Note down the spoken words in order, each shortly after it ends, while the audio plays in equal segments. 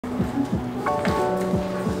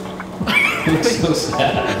You look so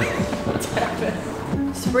sad. What's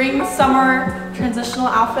happened? Spring, summer, transitional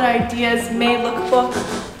outfit ideas, May lookbook.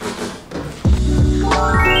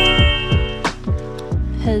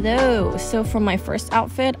 Hello, so for my first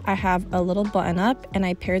outfit, I have a little button up and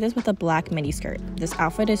I pair this with a black mini skirt. This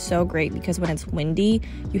outfit is so great because when it's windy,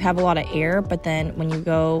 you have a lot of air, but then when you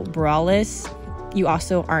go braless, you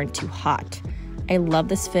also aren't too hot. I love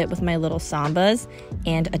this fit with my little sambas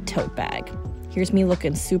and a tote bag. Here's me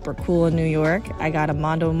looking super cool in New York. I got a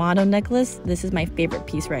Mondo necklace. This is my favorite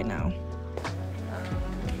piece right now.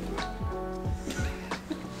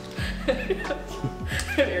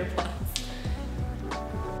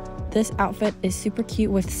 This outfit is super cute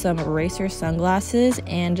with some racer sunglasses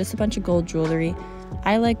and just a bunch of gold jewelry.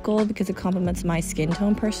 I like gold because it complements my skin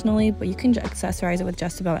tone personally, but you can accessorize it with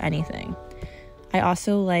just about anything. I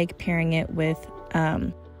also like pairing it with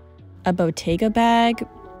a Bottega bag.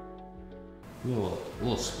 A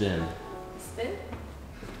little spin. Spin?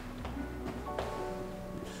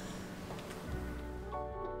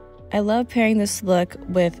 I love pairing this look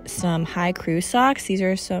with some high crew socks. These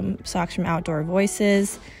are some socks from Outdoor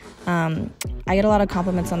Voices. I get a lot of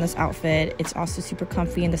compliments on this outfit. It's also super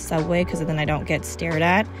comfy in the subway because then I don't get stared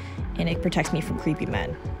at, and it protects me from creepy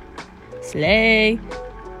men. Slay!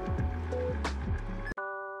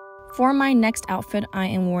 For my next outfit, I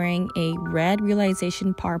am wearing a red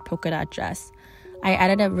Realization Par polka dot dress. I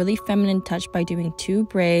added a really feminine touch by doing 2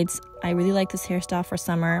 braids. I really like this hairstyle for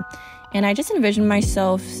summer, and I just envisioned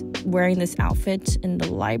myself wearing this outfit in the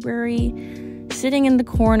library, sitting in the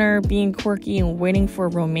corner, being quirky and waiting for a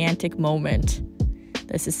romantic moment.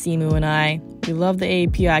 This is Simu and I. We love the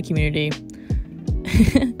API community.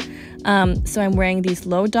 So I'm wearing these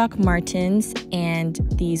low Doc Martens and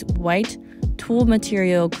these white tulle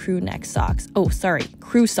material crew socks.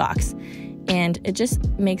 And it just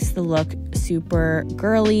makes the look super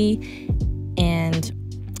girly and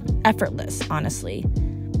effortless, honestly.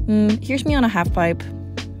 Here's me on a half pipe.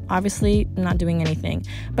 Obviously, I'm not doing anything.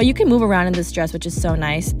 But you can move around in this dress, which is so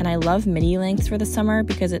nice. And I love midi lengths for the summer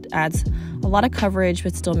because it adds a lot of coverage,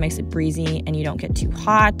 but still makes it breezy and you don't get too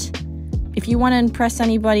hot. If you want to impress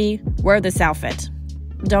anybody, wear this outfit.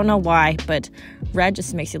 Don't know why, but red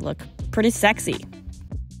just makes you look pretty sexy.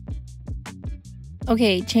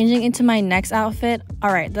 Okay, changing into my next outfit.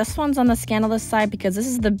 All right, this one's on the scandalous side because this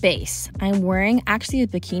is the base. I'm wearing actually a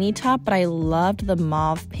bikini top, but I loved the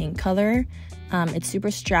mauve pink color. It's super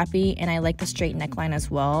strappy and I like the straight neckline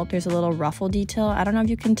as well. There's a little ruffle detail. I don't know if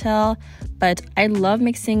you can tell, but I love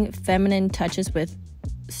mixing feminine touches with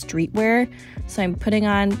streetwear. So I'm putting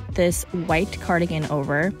on this white cardigan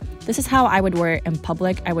over. This is how I would wear it in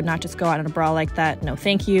public. I would not just go out in a bra like that. No,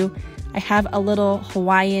 thank you. I have a little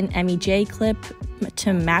Hawaiian MEJ clip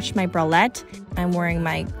to match my bralette. I'm wearing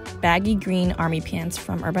my baggy green army pants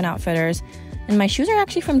from Urban Outfitters. And my shoes are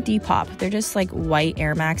actually from Depop. They're just like white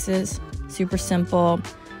Air Maxes. Super simple.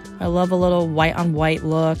 I love a little white on white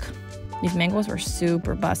look. These mangoes were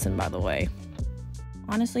super bussin', by the way.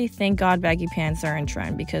 Honestly, thank God baggy pants are in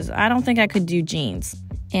trend because I don't think I could do jeans.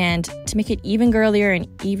 And to make it even girlier and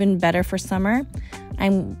even better for summer,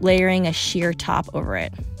 I'm layering a sheer top over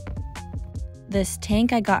it. This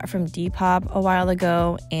tank I got from Depop a while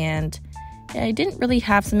ago, and I didn't really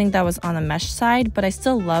have something that was on the mesh side, but I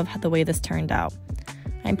still love the way this turned out.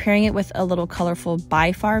 I'm pairing it with a little colorful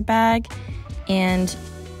Bifar bag, and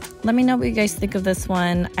let me know what you guys think of this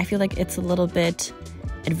one. I feel like it's a little bit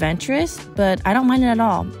adventurous, but I don't mind it at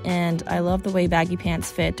all, and I love the way baggy pants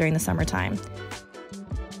fit during the summertime.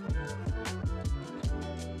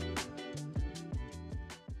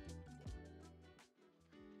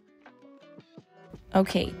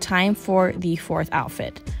 Okay, time for the 4th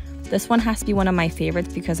outfit. This one has to be one of my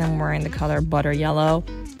favorites because I'm wearing the color butter yellow.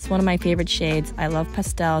 It's one of my favorite shades. I love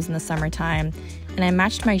pastels in the summertime, and I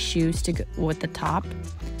matched my shoes to go with the top.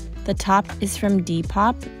 The top is from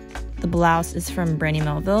Depop. The blouse is from Brandy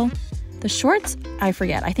Melville. The shorts, I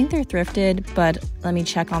forget. I think they're thrifted, but let me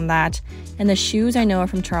check on that. And the shoes I know are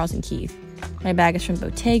from Charles & Keith. My bag is from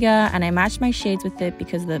Bottega, and I matched my shades with it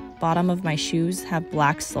because the bottom of my shoes have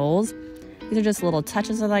black soles. These are just little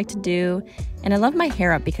touches I like to do. And I love my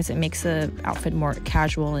hair up because it makes the outfit more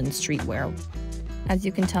casual and streetwear. As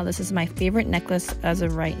you can tell, this is my favorite necklace as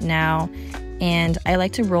of right now. And I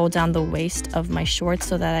like to roll down the waist of my shorts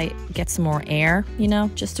so that I get some more air, you know,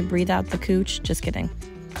 just to breathe out the cooch. Just kidding.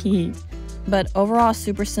 But overall,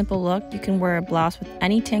 super simple look. You can wear a blouse with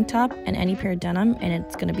any tank top and any pair of denim, and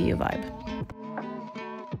it's gonna be a vibe.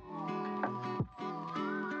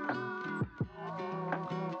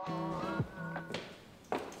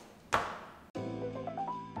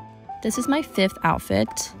 This is my 5th outfit.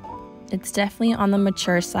 It's definitely on the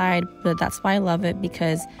mature side, but that's why I love it,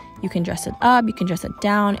 because you can dress it up, you can dress it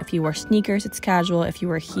down. If you wear sneakers, it's casual. If you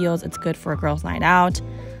wear heels, it's good for a girl's night out.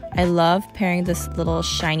 I love pairing this little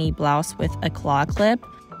shiny blouse with a claw clip.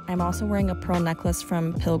 I'm also wearing a pearl necklace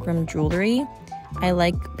from Pilgrim Jewelry. I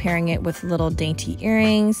like pairing it with little dainty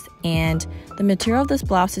earrings, and the material of this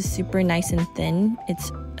blouse is super nice and thin.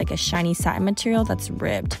 It's like a shiny satin material that's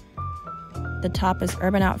ribbed. The top is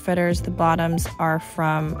Urban Outfitters. The bottoms are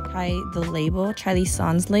from Kylie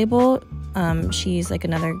Son's label. She's like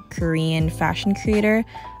another Korean fashion creator.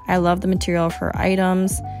 I love the material of her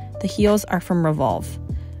items. The heels are from Revolve.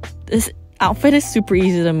 This outfit is super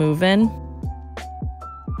easy to move in.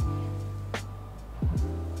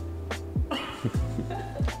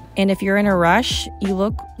 And if you're in a rush, you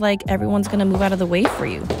look like everyone's gonna move out of the way for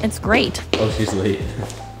you. It's great. Oh, she's late.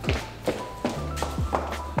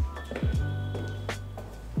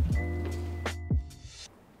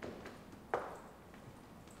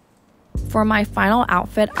 For my final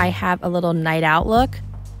outfit, I have a little night out look.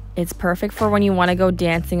 It's perfect for when you want to go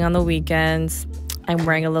dancing on the weekends. I'm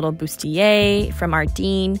wearing a little bustier from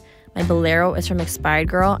Ardeen. My bolero is from Expired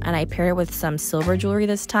Girl, and I paired it with some silver jewelry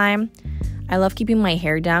this time. I love keeping my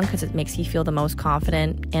hair down because it makes me feel the most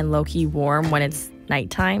confident and low-key warm when it's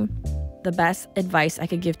nighttime. The best advice I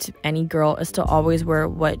could give to any girl is to always wear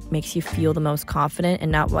what makes you feel the most confident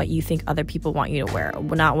and not what you think other people want you to wear,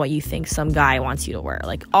 not what you think some guy wants you to wear.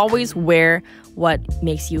 Like, always wear what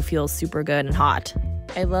makes you feel super good and hot.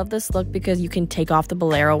 I love this look because you can take off the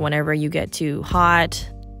bolero whenever you get too hot.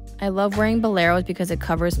 I love wearing boleros because it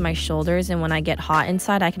covers my shoulders, and when I get hot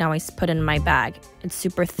inside, I can always put it in my bag. It's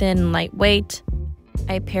super thin and lightweight.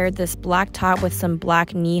 I paired this black top with some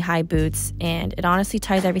black knee-high boots, and it honestly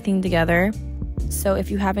ties everything together. So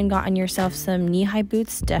if you haven't gotten yourself some knee-high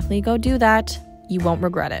boots, definitely go do that. You won't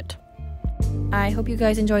regret it. I hope you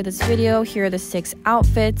guys enjoyed this video. Here are the 6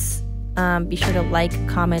 outfits. Be sure to like,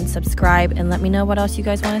 comment, subscribe, and let me know what else you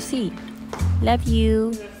guys want to see. Love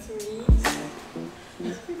you.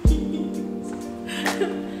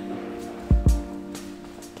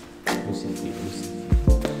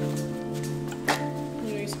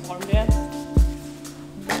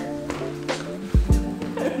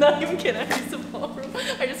 I'm not even kidding. I used to ballroom.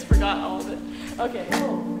 I just forgot all of it.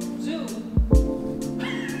 Okay.